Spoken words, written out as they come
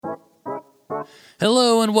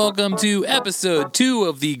Hello and welcome to episode 2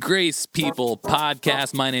 of the Grace People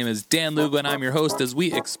podcast. My name is Dan Lugo and I'm your host as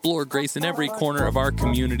we explore grace in every corner of our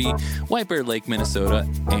community, White Bear Lake, Minnesota,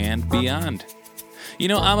 and beyond. You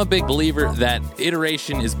know, I'm a big believer that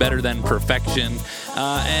iteration is better than perfection,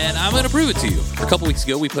 and I'm going to prove it to you. A couple weeks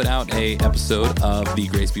ago, we put out a episode of the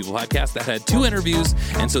Grace People podcast that had 2 interviews,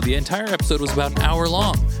 and so the entire episode was about an hour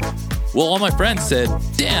long. Well, all my friends said,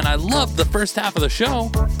 Dan, I loved the first half of the show,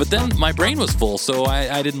 but then my brain was full, so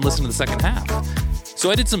I didn't listen to the second half. So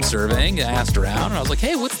I did some surveying, I asked around, and I was like,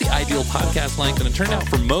 hey, what's the ideal podcast length? And it turned out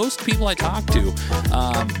for most people I talked to,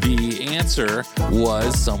 the answer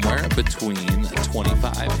was somewhere between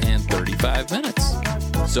 25 and 35 minutes.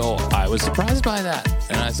 So I was surprised by that.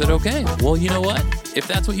 And I said, okay, well, you know what? If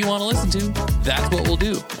that's what you want to listen to, that's what we'll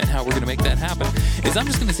do. And how we're going to make that happen is I'm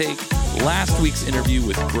just going to take last week's interview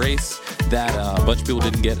with Grace that a bunch of people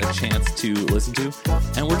didn't get a chance to listen to,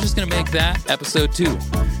 and we're just going to make that episode 2.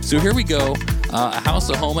 So here we go. A House,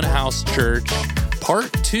 a Home, and a House Church,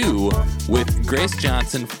 Part 2 with Grace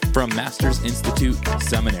Johnson from Masters Institute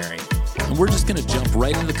Seminary. And we're just going to jump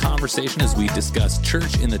right into the conversation as we discuss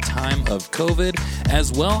church in the time of COVID,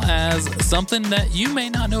 as well as something that you may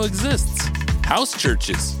not know exists, house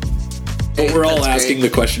churches. Well, we're all asking the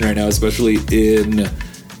question right now, especially in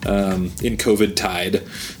COVID tide,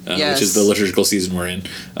 yes. which is the liturgical season we're in.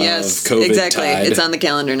 Yes, COVID exactly. Tide. It's on the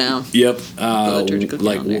calendar now. Yep. Liturgical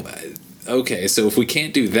calendar. Okay, so if we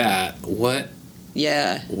can't do that, what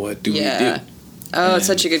do we do? Oh, it's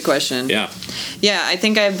such a good question. Yeah, I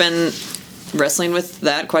think I've been wrestling with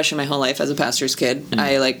that question my whole life as a pastor's kid.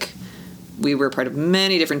 We were part of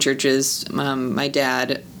many different churches. My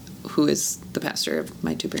dad, who is the pastor of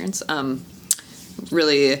my 2 parents,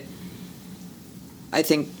 really, I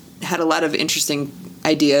think, had a lot of interesting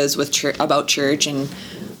ideas with about church, and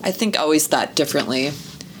I think always thought differently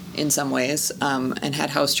in some ways, and had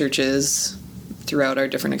house churches throughout our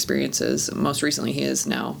different experiences. Most recently, he is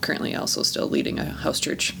now currently also still leading a house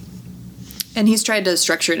church. And he's tried to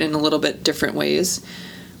structure it in a little bit different ways,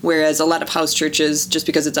 whereas a lot of house churches, just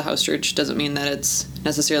because it's a house church, doesn't mean that it's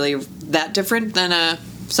necessarily that different than a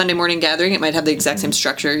Sunday morning gathering. It might have the exact same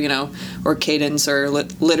structure, or cadence or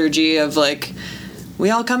liturgy of like, we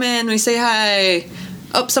all come in, we say hi.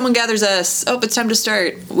 Oh, someone gathers us. Oh, it's time to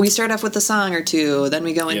start. We start off with a song or 2. Then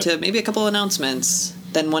we go into maybe a couple announcements.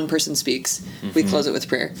 Then one person speaks. Mm-hmm. We close it with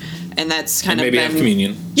prayer. And that's kind of maybe have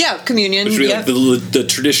communion. Yeah, communion. Which would be like the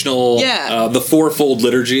traditional, the fourfold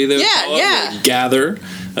liturgy that gather.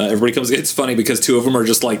 Everybody comes. It's funny because 2 of them are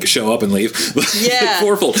just like show up and leave.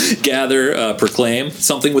 Fourfold. Gather, proclaim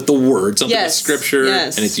something with the word, something with scripture,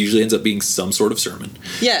 and it usually ends up being some sort of sermon.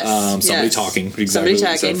 Yes. Somebody talking. Exactly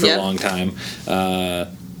what we said for a long time.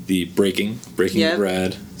 The breaking of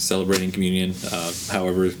bread, celebrating communion,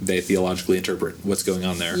 however they theologically interpret what's going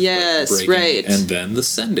on there. Yes, breaking, right. And then the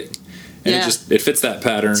sending. And it fits that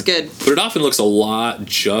pattern. It's good. But it often looks a lot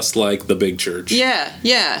just like the big church.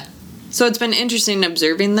 Yeah. So it's been interesting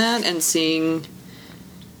observing that and seeing,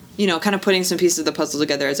 kind of putting some pieces of the puzzle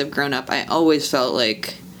together as I've grown up. I always felt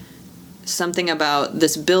like something about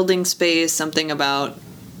this building space, something about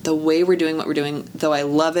the way we're doing what we're doing, though I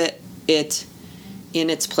love it in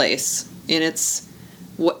its place,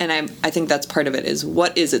 and I think that's part of it, is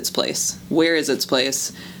what is its place? Where is its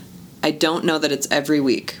place? I don't know that it's every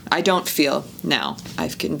week. I don't feel now, I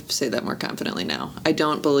can say that more confidently now, I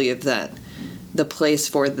don't believe that the place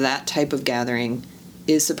for that type of gathering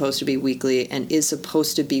is supposed to be weekly and is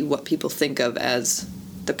supposed to be what people think of as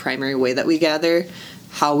the primary way that we gather,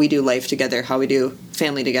 how we do life together, how we do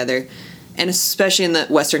family together. And especially in the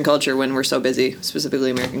Western culture when we're so busy, specifically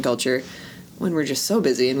American culture, when we're just so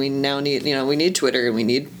busy and we now need, we need Twitter and we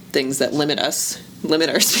need things that limit our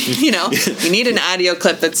speed, we need an audio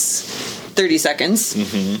clip that's 30 seconds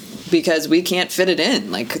because we can't fit it in.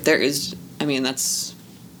 Like that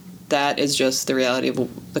is just the reality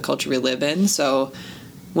of the culture we live in. So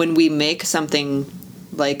when we make something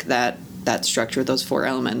like that structure, those 4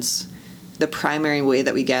 elements, the primary way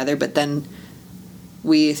that we gather, but then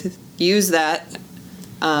we use that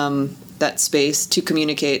space to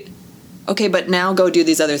communicate, okay, but now go do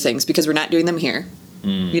these other things because we're not doing them here.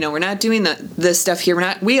 We're not doing this stuff here.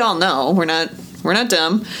 We all know, we're not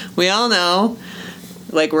dumb. We all know,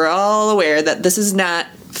 like, we're all aware that this is not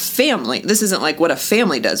family. This isn't like what a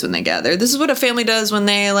family does when they gather. This is what a family does when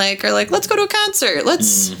they are like, let's go to a concert.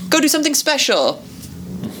 Let's go do something special.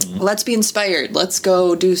 Let's be inspired. Let's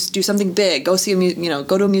go do something big. Go see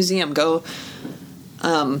go to a museum. Go.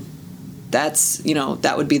 That's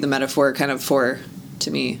that would be the metaphor kind of for,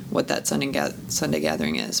 to me, what that Sunday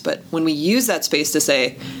gathering is. But when we use that space to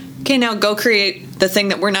say, okay, now go create the thing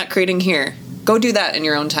that we're not creating here. go do that in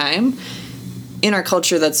your own time. In our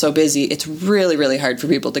culture that's so busy, it's really, really hard for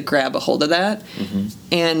people to grab a hold of that. Mm-hmm.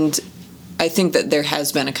 And I think that there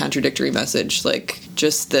has been a contradictory message, like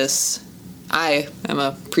just this. I am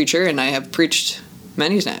a preacher, and I have preached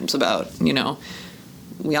many times about, we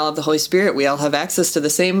all have the Holy Spirit, we all have access to the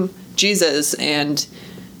same Jesus, and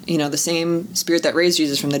the same Spirit that raised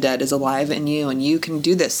Jesus from the dead is alive in you, and you can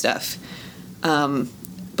do this stuff.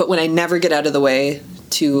 But when I never get out of the way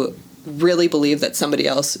to really believe that somebody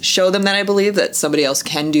else, show them that I believe that somebody else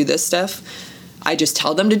can do this stuff, I just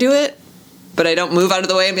tell them to do it, but I don't move out of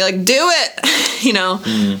the way and be like, do it,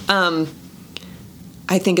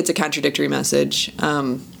 I think it's a contradictory message.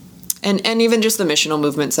 And even just the missional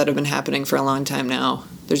movements that have been happening for a long time now.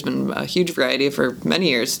 There's been a huge variety for many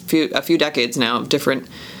years, a few decades now, of different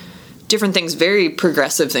things, very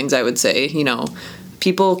progressive things, I would say.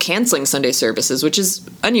 People canceling Sunday services, which is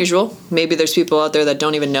unusual. Maybe there's people out there that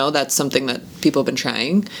don't even know that's something that people have been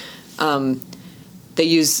trying. They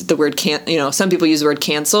use the word some people use the word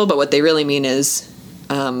cancel, but what they really mean is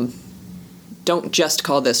don't just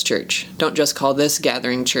call this church. Don't just call this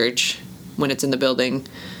gathering church when it's in the building.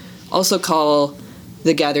 Also call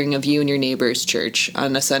the gathering of you and your neighbor's church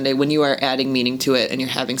on a Sunday when you are adding meaning to it and you're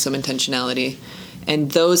having some intentionality. And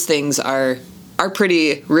those things are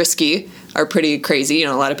pretty risky, are pretty crazy.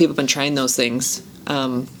 A lot of people have been trying those things.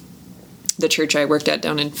 The church I worked at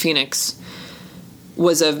down in Phoenix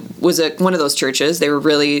was one of those churches. They were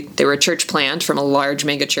a church plant from a large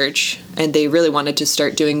mega church, and they really wanted to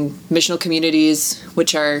start doing missional communities,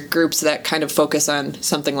 which are groups that kind of focus on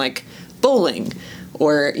something like bowling,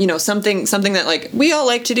 or something that, like, we all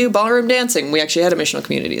like to do ballroom dancing. We actually had a missional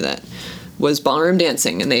community that was ballroom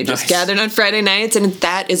dancing, and they just gathered on Friday nights, and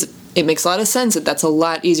it makes a lot of sense that's a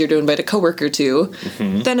lot easier to invite a coworker to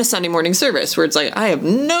than a Sunday morning service where it's like, I have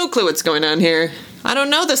no clue what's going on here. I don't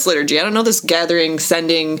know this liturgy. I don't know this gathering,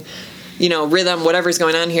 sending, rhythm, whatever's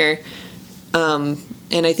going on here. And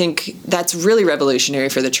I think that's really revolutionary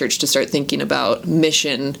for the church to start thinking about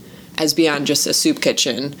mission as beyond just a soup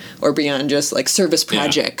kitchen or beyond just like service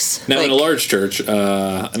projects. Yeah. Now, in a large church, and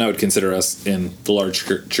I would consider us in the large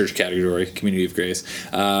church category, Community of Grace,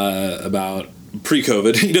 about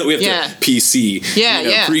pre-COVID, we have to PC.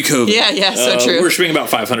 Pre-COVID. So true. Worshiping about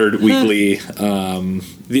 500 weekly.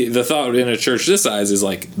 The thought in a church this size is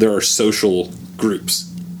like there are social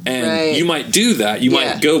groups, and you might do that. You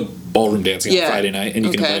might go ballroom dancing on Friday night, and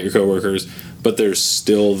you can invite your coworkers. But there's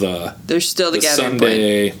still the gathering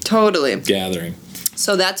Sunday point. Totally gathering.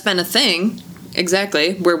 So that's been a thing,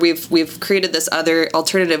 exactly, where we've created this other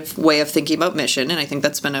alternative way of thinking about mission, and I think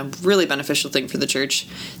that's been a really beneficial thing for the church,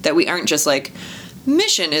 that we aren't just like,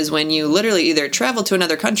 mission is when you literally either travel to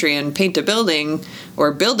another country and paint a building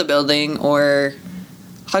or build a building or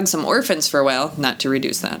hug some orphans for a while. Not to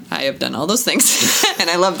reduce that. I have done all those things, and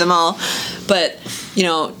I love them all. But,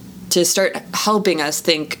 to start helping us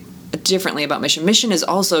think differently about mission. Mission is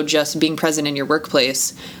also just being present in your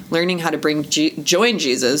workplace, learning how to join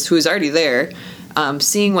Jesus, who's already there,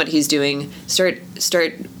 seeing what he's doing, start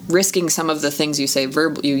risking some of the things you say,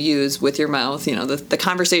 you use with your mouth, the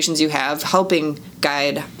conversations you have, helping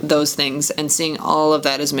guide those things and seeing all of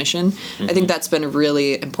that as mission. Mm-hmm. I think that's been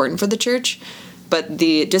really important for the church. But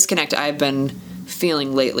the disconnect I've been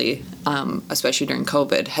feeling lately, especially during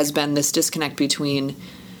COVID, has been this disconnect between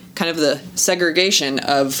kind of the segregation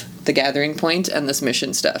of the gathering point and this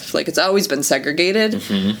mission stuff. Like, it's always been segregated.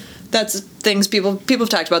 Mm-hmm. That's things people have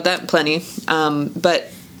talked about that plenty.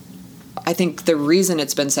 But I think the reason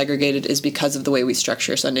it's been segregated is because of the way we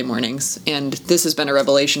structure Sunday mornings. And this has been a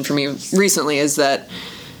revelation for me recently, is that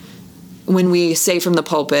when we say from the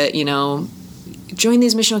pulpit, join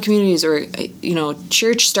these missional communities, or,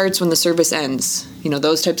 church starts when the service ends.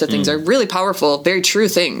 Those types of things are really powerful, very true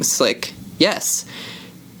things. Like, yes,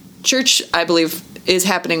 church, I believe, is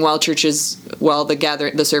happening while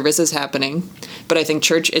the service is happening. But I think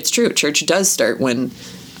it's true. Church does start when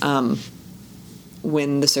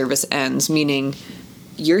the service ends, meaning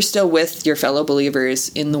you're still with your fellow believers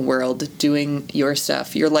in the world doing your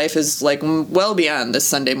stuff. Your life is like well beyond this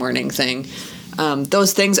Sunday morning thing.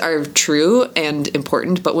 Those things are true and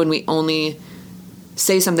important, but when we only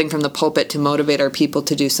say something from the pulpit to motivate our people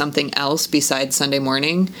to do something else besides Sunday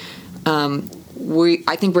morning,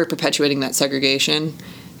 I think we're perpetuating that segregation,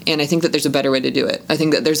 and I think that there's a better way to do it. I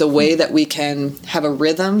think that there's a way that we can have a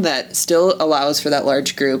rhythm that still allows for that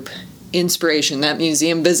large group inspiration, that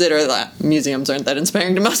museum visit, or museums aren't that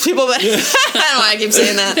inspiring to most people, but I don't know why I keep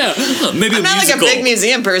saying that. Maybe I'm not musical. like a big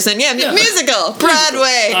museum person. Musical,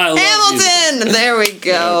 Broadway, Hamilton. There we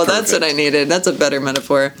go. That's what I needed. That's a better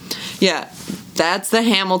metaphor. Yeah, That's the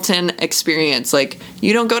Hamilton experience. Like,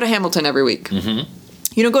 you don't go to Hamilton every week. Mm-hmm.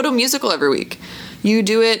 You don't go to a musical every week. You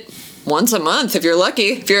do it once a month if you're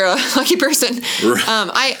lucky, if you're a lucky person.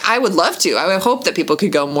 Right. I would love to. I would hope that people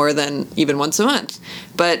could go more than even once a month.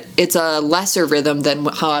 But it's a lesser rhythm than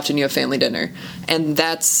how often you have family dinner. And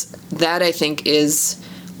that I think is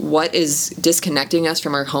what is disconnecting us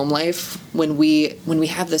from our home life when we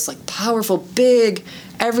have this like powerful, big,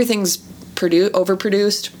 everything's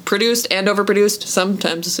overproduced, produced and overproduced,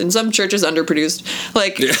 sometimes in some churches underproduced,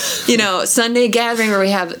 like, Sunday gathering where we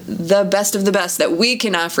have the best of the best that we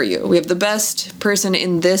can offer you. We have the best person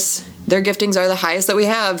in this. Their giftings are the highest that we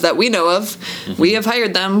have, that we know of. Mm-hmm. We have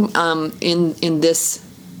hired them in this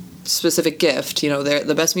specific gift. They're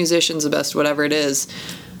the best musicians, the best whatever it is.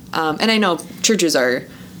 And I know churches are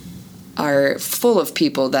full of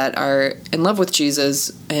people that are in love with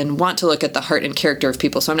Jesus and want to look at the heart and character of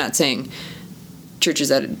people. So I'm not saying churches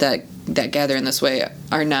that gather in this way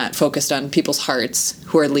are not focused on people's hearts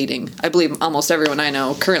who are leading. I believe almost everyone I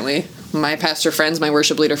know currently, my pastor friends, my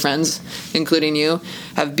worship leader friends, including you,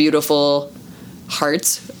 have beautiful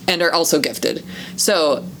hearts and are also gifted.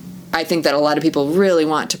 So I think that a lot of people really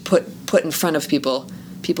want to put in front of people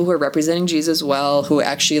who are representing Jesus well, who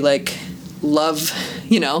actually like love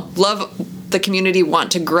the community,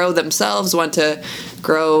 want to grow themselves, want to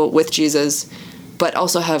grow with Jesus, but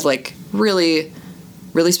also have like really,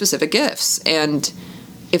 really specific gifts. And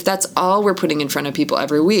if that's all we're putting in front of people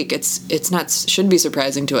every week, shouldn't be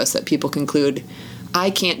surprising to us that people conclude, I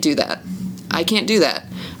can't do that. I can't do that.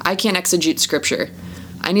 I can't exegete scripture.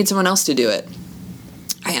 I need someone else to do it.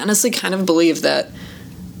 I honestly kind of believe that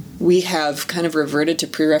we have kind of reverted to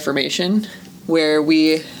pre-Reformation, where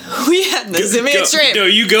we had this extreme. No,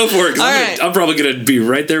 you go for it. I'm probably going to be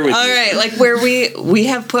right there with you. All right, like where we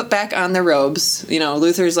have put back on the robes.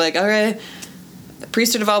 Luther's like, all right,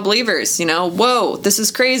 priesthood of all believers. Whoa, this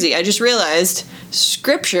is crazy. I just realized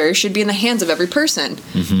Scripture should be in the hands of every person.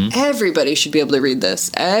 Mm-hmm. Everybody should be able to read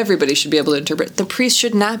this. Everybody should be able to interpret. The priest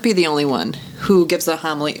should not be the only one who gives the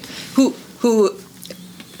homily.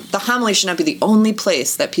 The homily should not be the only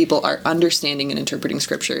place that people are understanding and interpreting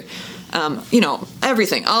Scripture.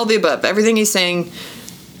 Everything, all the above, everything he's saying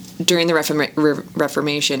during the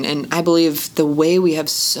Reformation. And I believe the way we have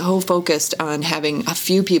so focused on having a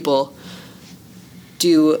few people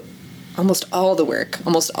do almost all the work,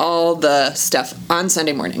 almost all the stuff on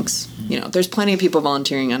Sunday mornings. There's plenty of people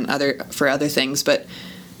volunteering for other things, but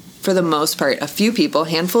for the most part, a few people,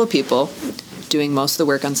 handful of people doing most of the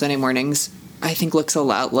work on Sunday mornings, I think looks a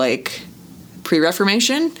lot like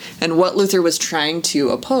pre-Reformation and what Luther was trying to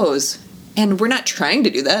oppose. And we're not trying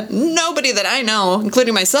to do that. Nobody that I know,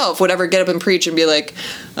 including myself, would ever get up and preach and be like,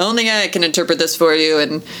 only I can interpret this for you,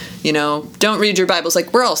 and, don't read your Bibles.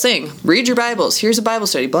 Like, we're all saying, read your Bibles, here's a Bible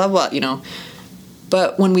study, blah, blah,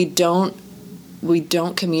 But when we don't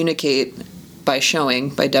communicate by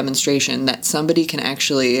demonstration, that somebody can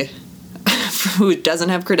actually, who doesn't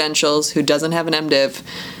have credentials, who doesn't have an MDiv,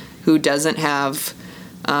 who doesn't have,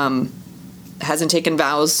 hasn't taken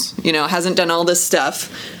vows, hasn't done all this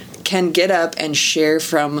stuff, can get up and share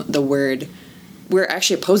from the Word. We're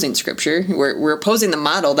actually opposing Scripture. We're opposing the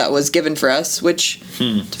model that was given for us, which,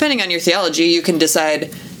 depending on your theology, you can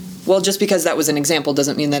decide, well, just because that was an example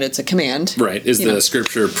doesn't mean that it's a command. Right. Is the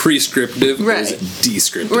Scripture prescriptive or is it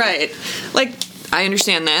descriptive? Right. Like, I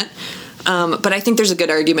understand that. But I think there's a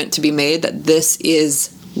good argument to be made that this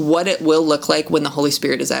is what it will look like when the Holy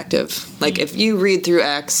Spirit is active. Like, if you read through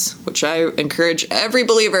Acts, which I encourage every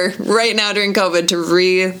believer right now during COVID to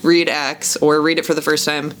reread Acts or read it for the first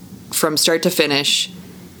time from start to finish,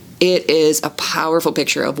 it is a powerful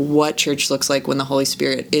picture of what church looks like when the Holy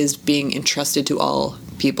Spirit is being entrusted to all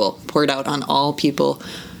people, poured out on all people.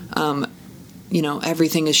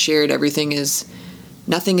 Everything is shared,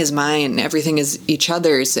 nothing is mine, everything is each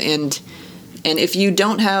other's, and if you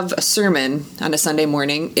don't have a sermon on a Sunday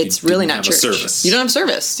morning, it's really not church. You don't have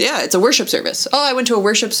service. Yeah, it's a worship service. Oh, I went to a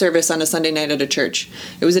worship service on a Sunday night at a church.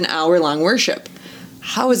 It was an hour-long worship.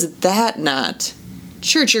 How is that not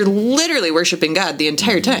church? You're literally worshiping God the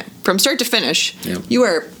entire time. From start to finish,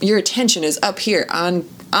 your attention is up here on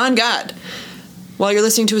God. While you're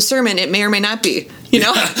listening to a sermon, it may or may not be.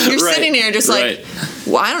 You're sitting here just like,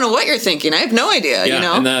 well, I don't know what you're thinking. I have no idea,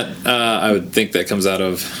 And that, I would think that comes out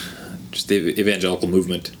of just the evangelical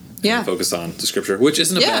movement. Focus on the Scripture, which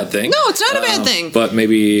isn't a bad thing. No, it's not a bad thing. But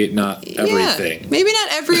maybe not everything. Maybe not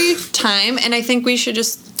every time. And I think we should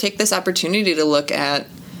just take this opportunity to look at,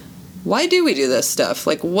 why do we do this stuff?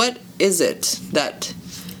 Like, what is it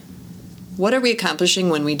what are we accomplishing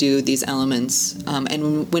when we do these elements?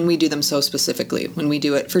 And when we do them so specifically, when we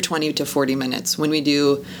do it for 20 to 40 minutes, when we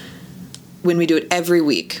do when we do it every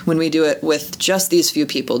week, when we do it with just these few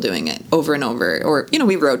people doing it over and over, or,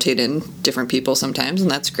 we rotate in different people sometimes, and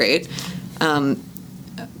that's great.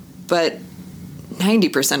 But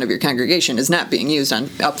 90% of your congregation is not being used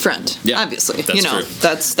up front, obviously. That's true.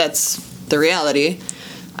 That's the reality.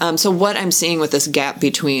 So what I'm seeing with this gap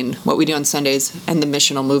between what we do on Sundays and the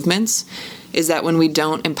missional movements is that when we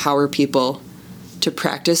don't empower people to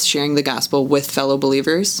practice sharing the gospel with fellow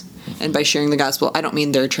believers, and by sharing the gospel, I don't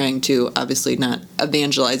mean they're trying to obviously not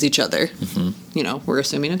evangelize each other. We're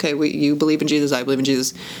assuming, okay, you believe in Jesus, I believe in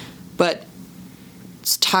Jesus. But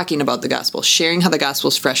it's talking about the gospel, sharing how the gospel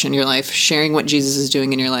is fresh in your life, sharing what Jesus is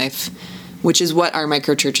doing in your life, which is what our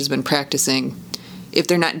microchurch has been practicing. If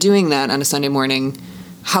they're not doing that on a Sunday morning,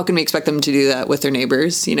 how can we expect them to do that with their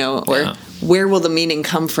neighbors, or where will the meaning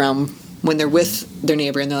come from when they're with their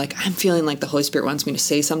neighbor and they're like, I'm feeling like the Holy Spirit wants me to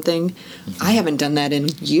say something. I haven't done that in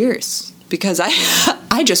years because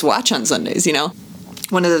I just watch on Sundays,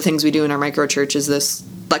 One of the things we do in our microchurch is this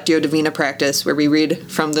Lectio Divina practice where we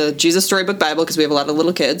read from the Jesus Storybook Bible because we have a lot of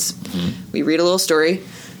little kids. We read a little story.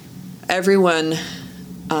 Everyone,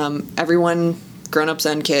 grown-ups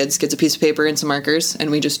and kids, gets a piece of paper and some markers,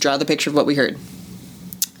 and we just draw the picture of what we heard.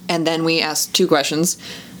 And then we ask 2 questions.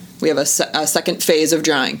 We have a second phase of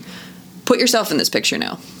drawing. Put yourself in this picture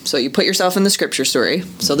now. So you put yourself in the scripture story.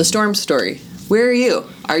 So the storm story. Where are you?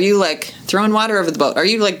 Are you, like, throwing water over the boat? Are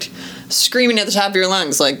you, like, screaming at the top of your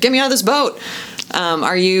lungs, like, get me out of this boat?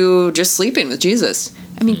 Are you just sleeping with Jesus?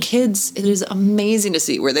 I mean, kids, it is amazing to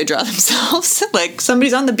see where they draw themselves. Like,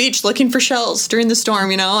 somebody's on the beach looking for shells during the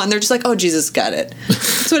storm, and they're just like, oh, Jesus got it.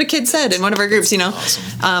 That's what a kid said in one of our groups,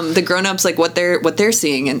 Awesome. The grown-ups, like, what they're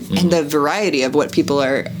seeing and the variety of what people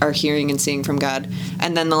are hearing and seeing from God.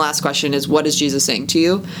 And then the last question is, what is Jesus saying to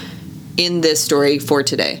you in this story for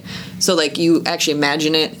today? So, like, you actually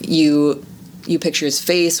imagine it, you picture his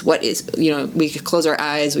face. What is, we could close our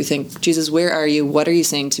eyes. We think, Jesus, where are you? What are you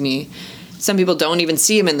saying to me? Some people don't even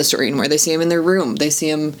see him in the story anymore. They see him in their room. They see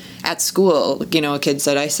him at school. A kid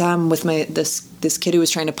said, I saw him with this kid who was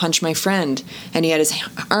trying to punch my friend, and he had his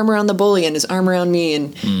arm around the bully and his arm around me,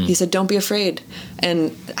 and he said, don't be afraid.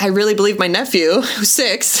 And I really believe my nephew, who's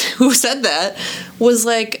 6, who said that, was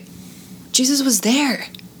like, Jesus was there.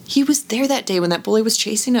 He was there that day when that bully was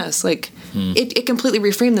chasing us. Like, it completely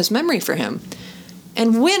reframed this memory for him.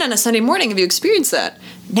 And when on a Sunday morning have you experienced that?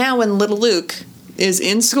 Now when little Luke is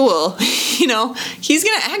in school, he's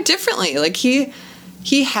going to act differently. Like, he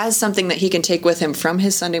has something that he can take with him from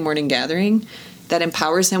his Sunday morning gathering that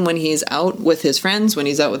empowers him when he's out with his friends, when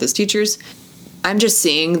he's out with his teachers. I'm just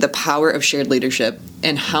seeing the power of shared leadership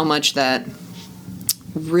and how much that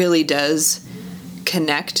really does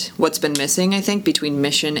connect what's been missing, I think, between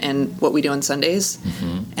mission and what we do on Sundays.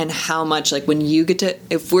 And how much, like, when you get to,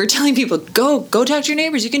 if we're telling people, go talk to your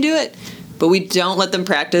neighbors, you can do it, but we don't let them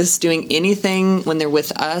practice doing anything when they're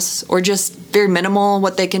with us, or just very minimal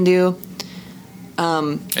what they can do.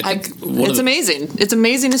 It's amazing. It's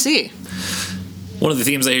amazing to see. One of the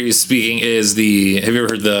themes I hear you speaking is have you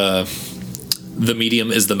ever heard the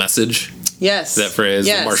medium is the message? Yes. That phrase,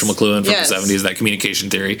 yes. Marshall McLuhan from the 70s, that communication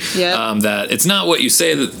theory. Yep. That it's not what you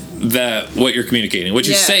say that what you're communicating. What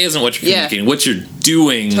you say isn't what you're communicating. What you're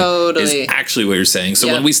doing is actually what you're saying. So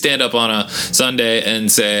when we stand up on a Sunday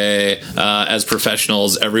and say, as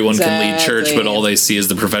professionals, everyone can lead church, but all they see is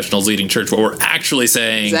the professionals leading church, what we're actually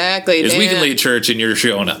saying is we can lead church and you're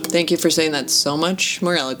showing up. Thank you for saying that so much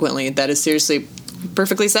more eloquently. That is seriously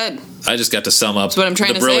perfectly said. I just got to sum up what I'm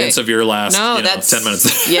trying the brilliance of your last 10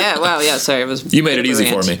 minutes. Yeah, wow, yeah, sorry. You made it easy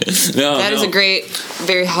for me. That is a great,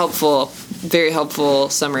 very helpful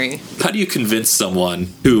summary. How do you convince someone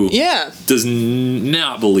who does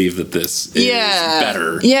not believe that this is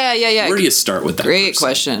better? Yeah. Where do you start with that? Great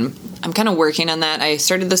question. I'm kind of working on that. I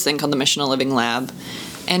started this thing called the Missional Living Lab.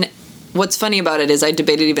 And what's funny about it is I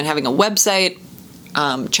debated even having a website,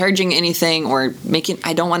 charging anything, or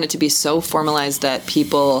I don't want it to be so formalized that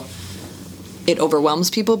it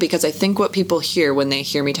overwhelms people, because I think what people hear when they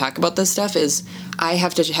hear me talk about this stuff is I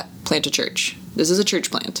have to plant a church. This is a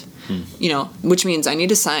church plant, which means I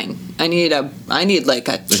need a sign. I need like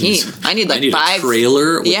a team. I need a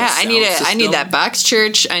trailer. I need that box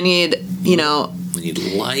church. I need, we need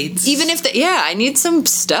lights. Even if I need some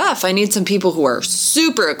stuff. I need some people who are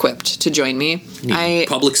super equipped to join me.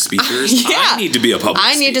 Public speakers. I need to be a public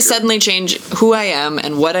speaker. I need to suddenly change who I am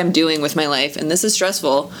and what I'm doing with my life, and this is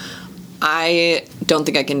stressful. I don't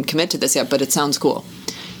think I can commit to this yet, but it sounds cool.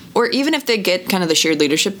 Or even if they get kind of the shared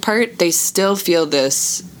leadership part, they still feel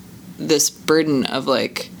this burden of,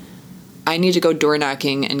 like, I need to go door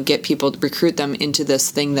knocking and get people to recruit them into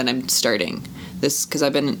this thing that I'm starting. This, because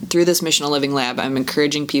I've been through this missional living lab, I'm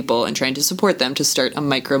encouraging people and trying to support them to start a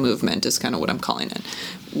micro movement is kind of what I'm calling it,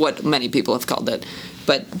 what many people have called it.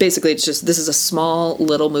 But basically, it's just, this is a small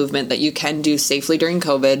little movement that you can do safely during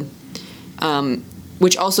COVID,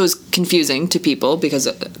 which also is confusing to people because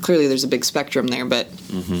clearly there's a big spectrum there. But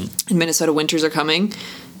in Minnesota, winters are coming.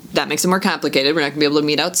 That makes it more complicated. We're not going to be able to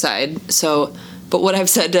meet outside. So, but what I've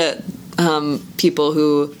said to people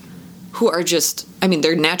who are just, I mean,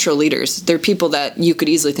 they're natural leaders. They're people that you could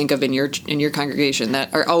easily think of in your congregation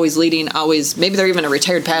that are always leading, always, maybe they're even a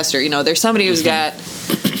retired pastor. You know, there's somebody who's got...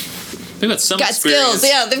 They've got some skills.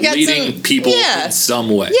 Yeah, they've got leading people in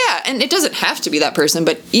some way. Yeah, and it doesn't have to be that person,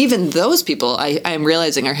 but even those people, I'm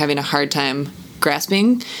realizing, are having a hard time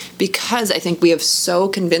grasping because I think we have so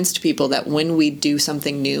convinced people that when we do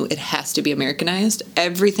something new, it has to be Americanized.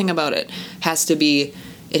 Everything about it has to be...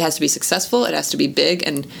 It has to be successful. It has to be big,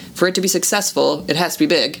 and for it to be successful, it has to be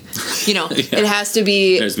big. You know, It has to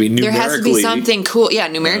be. There has to be something cool. Yeah,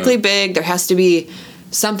 numerically big. There has to be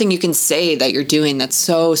something you can say that you're doing that's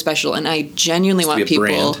so special. And I genuinely want people.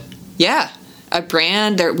 Brand. Yeah, a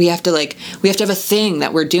brand. We have to have a thing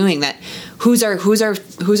that we're doing. That who's our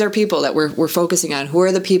people that we're focusing on? Who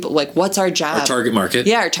are the people? Like, what's our job? Our target market.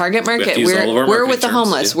 Yeah, our target market. We're with the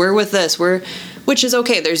homeless. Yeah. We're with this. Which is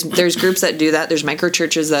okay. There's groups that do that. There's micro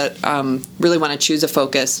churches that really want to choose a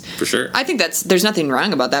focus. For sure. I think there's nothing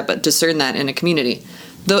wrong about that, but discern that in a community.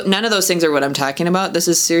 Though none of those things are what I'm talking about. This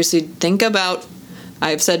is seriously, think about,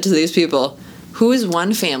 I've said to these people, who is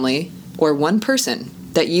one family or one person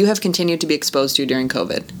that you have continued to be exposed to during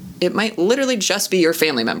COVID? It might literally just be your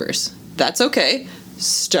family members. That's okay.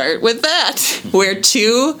 Start with that. Where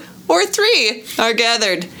 2 or 3 are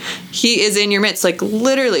gathered, he is in your midst. Like,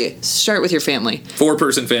 literally, start with your family.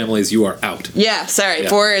 4-person families, you are out. Yeah, sorry. Yeah.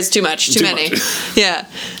 4 is too much. Too many. Yeah.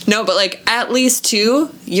 No, but like, at least 2,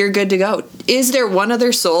 you're good to go. Is there one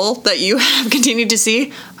other soul that you have continued to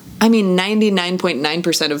see? I mean,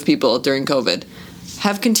 99.9% of people during COVID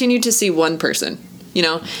have continued to see one person, you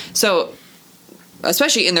know? So,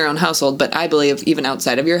 especially in their own household, but I believe even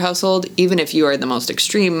outside of your household, even if you are the most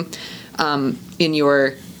extreme in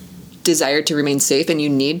your desire to remain safe and you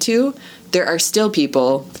need to, there are still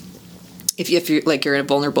people, if you're like you're a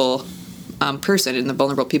vulnerable person in the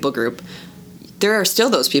vulnerable people group, there are still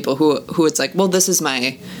those people who it's like, well, this is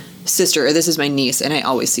my sister or this is my niece and I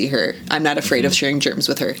always see her. I'm not afraid of sharing germs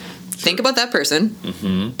with her. Think about that person.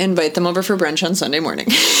 Invite them over for brunch on Sunday morning.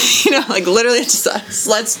 You know, like literally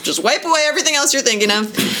let's just wipe away everything else you're thinking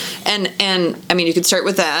of. And I mean, you could start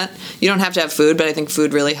with that. You don't have to have food, but I think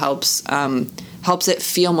food really helps it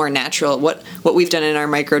feel more natural. What we've done in our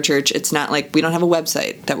micro church, it's not like we don't have a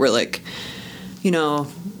website that we're like, you know,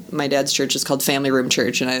 my dad's church is called Family Room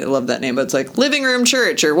Church, and I love that name, but it's like Living Room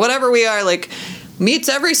Church or whatever we are, like meets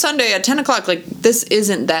every Sunday at 10 o'clock. Like, this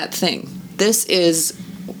isn't that thing. This is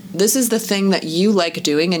the thing that you like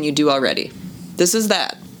doing and you do already. This is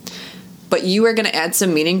that. But you are going to add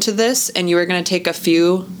some meaning to this, and you are going to take a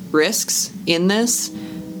few risks in this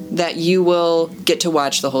that you will get to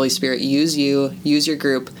watch the Holy Spirit use your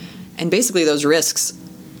group. And basically those risks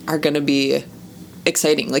are going to be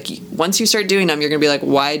exciting. Like, once you start doing them, you're going to be like,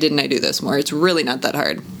 why didn't I do this more? It's really not that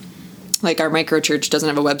hard. Like, our micro church doesn't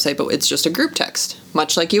have a website, but it's just a group text,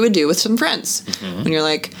 much like you would do with some friends. When you're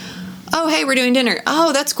like, oh, hey, we're doing dinner.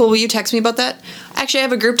 Oh, that's cool. Will you text me about that? Actually, I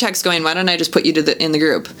have a group text going. Why don't I just put you in the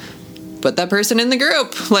group? Put that person in the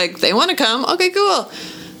group. Like, they want to come. Okay, cool.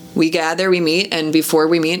 We gather, we meet, and before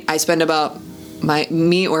we meet, I spend about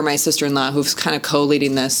me or my sister-in-law, who's kind of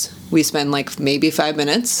co-leading this, we spend like maybe 5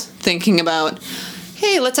 minutes thinking about,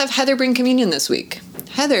 hey, let's have Heather bring communion this week.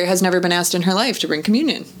 Heather has never been asked in her life to bring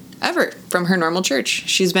communion, ever, from her normal church.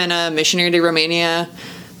 She's been a missionary to Romania.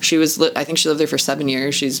 I think she lived there for 7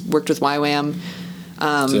 years. She's worked with YWAM.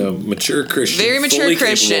 So mature Christian, very mature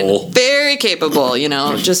Christian, capable. Very capable, you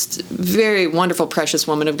know, just very wonderful, precious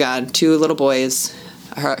woman of God. 2 little boys.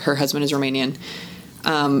 Her husband is Romanian.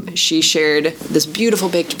 She shared this beautiful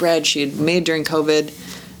baked bread she had made during COVID.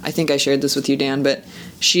 I think I shared this with you, Dan, but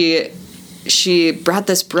she brought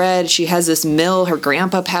this bread. She has this mill her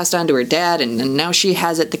grandpa passed on to her dad, and now she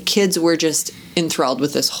has it. The kids were just enthralled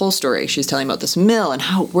with this whole story. She's telling about this mill and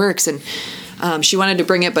how it works, and she wanted to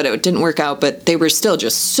bring it, but it didn't work out, but they were still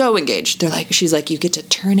just so engaged. She's like, you get to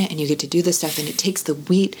turn it, and you get to do this stuff, and it takes the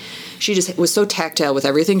wheat. She just was so tactile with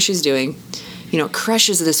everything she's doing. You know,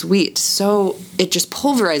 crushes this wheat, so it just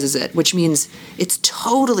pulverizes it, which means it's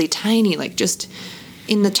totally tiny, like just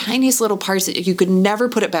in the tiniest little parts that you could never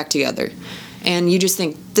put it back together. And you just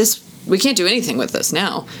think, we can't do anything with this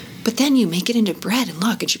now. But then you make it into bread, and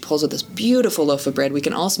look, and she pulls out this beautiful loaf of bread. We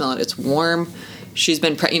can all smell it. It's warm. She's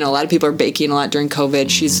been, a lot of people are baking a lot during COVID.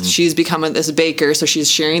 She's become this baker, so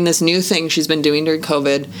she's sharing this new thing she's been doing during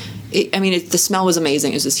COVID. The smell was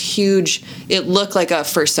amazing. It was this huge, it looked like a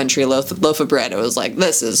first century loaf of bread. It was like,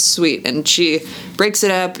 this is sweet. And she breaks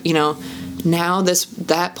it up, now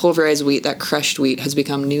that pulverized wheat, that crushed wheat has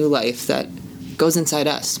become new life that goes inside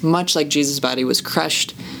us, much like Jesus' body was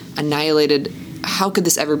crushed, annihilated. How could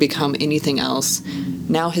this ever become anything else?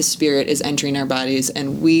 Now his spirit is entering our bodies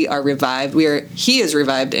and we are revived. He is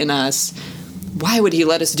revived in us. Why would he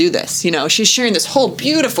let us do this? She's sharing this whole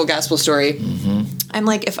beautiful gospel story. Mm-hmm. I'm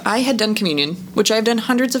like, if I had done communion, which I've done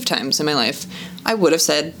hundreds of times in my life, I would have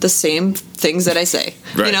said the same things that I say.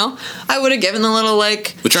 Right. I would have given the little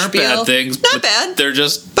which aren't spiel. Bad things. Not bad. They're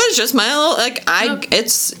just. But it's just my little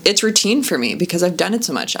it's routine for me because I've done it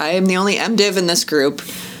so much. I am the only MDiv in this group.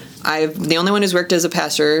 I'm the only one who's worked as a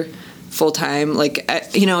pastor full time.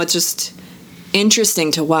 It's just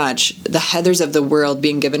interesting to watch the Heathers of the world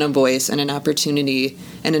being given a voice and an opportunity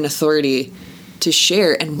and an authority to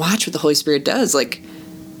share and watch what the Holy Spirit does.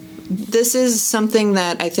 This is something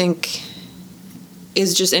that I think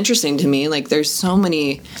is just interesting to me. There's so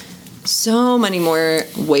many more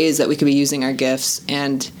ways that we could be using our gifts.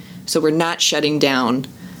 And so we're not shutting down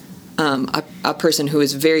a person who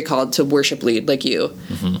is very called to worship lead like you.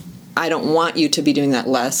 Mm-hmm. I don't want you to be doing that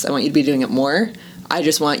less. I want you to be doing it more. I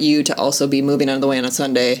just want you to also be moving out of the way on a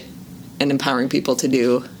Sunday and empowering people to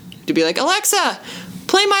be like, Alexa,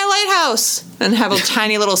 play My Lighthouse, and have a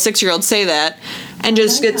tiny little 6-year-old say that and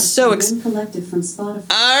just get so collected from Spotify.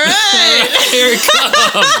 All right. Here it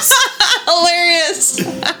comes. Hilarious.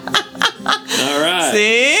 All right.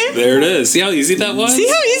 See? There it is. See how easy that was?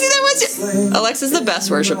 Alexa's the best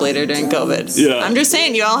worship leader during COVID. Yeah. I'm just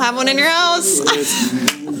saying, you all have one in your house.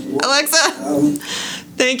 Alexa,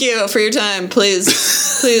 thank you for your time. Please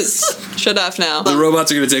shut off now. The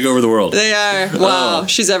robots are going to take over the world. They are. Wow.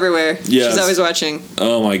 She's everywhere. Yes. She's always watching.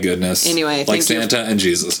 Oh, my goodness. Anyway, like Santa and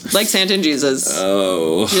Jesus. Like Santa and Jesus.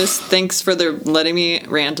 Oh. Just thanks for letting me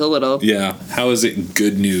rant a little. Yeah. How is it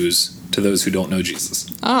good news to those who don't know Jesus?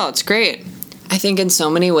 Oh, it's great. I think in so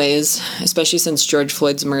many ways, especially since George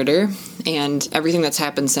Floyd's murder and everything that's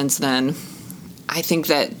happened since then, I think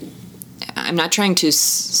that I'm not trying to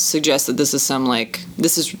suggest that this is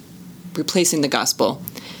this is replacing the gospel.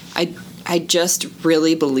 I just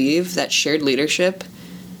really believe that shared leadership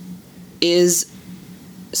is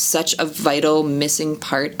such a vital missing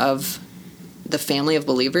part of the family of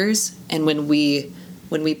believers. And when we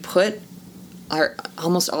put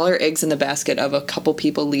almost all our eggs in the basket of a couple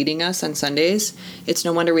people leading us on Sundays, it's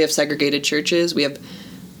no wonder we have segregated churches.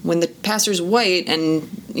 When the pastor's white and,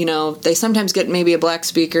 they sometimes get maybe a black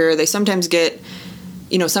speaker, they sometimes get,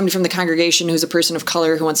 somebody from the congregation who's a person of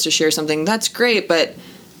color who wants to share something, that's great, but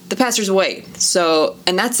the pastor's white. So,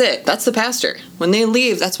 and that's it. That's the pastor. When they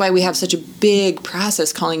leave, that's why we have such a big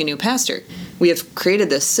process calling a new pastor. We have created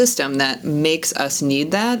this system that makes us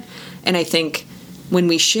need that. And I think when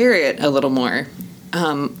we share it a little more,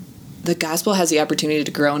 the gospel has the opportunity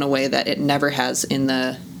to grow in a way that it never has in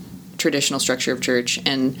the traditional structure of church.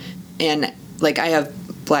 And I have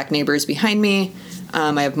black neighbors behind me.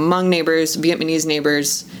 I have Hmong neighbors, Vietnamese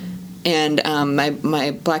neighbors, and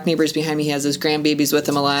my black neighbors behind me, he has his grandbabies with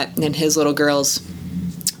him a lot, and his little girls.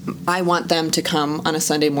 I want them to come on a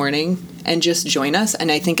Sunday morning and just join us,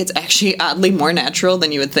 and I think it's actually oddly more natural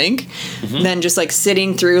than you would think, than just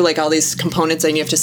sitting through all these components and you have to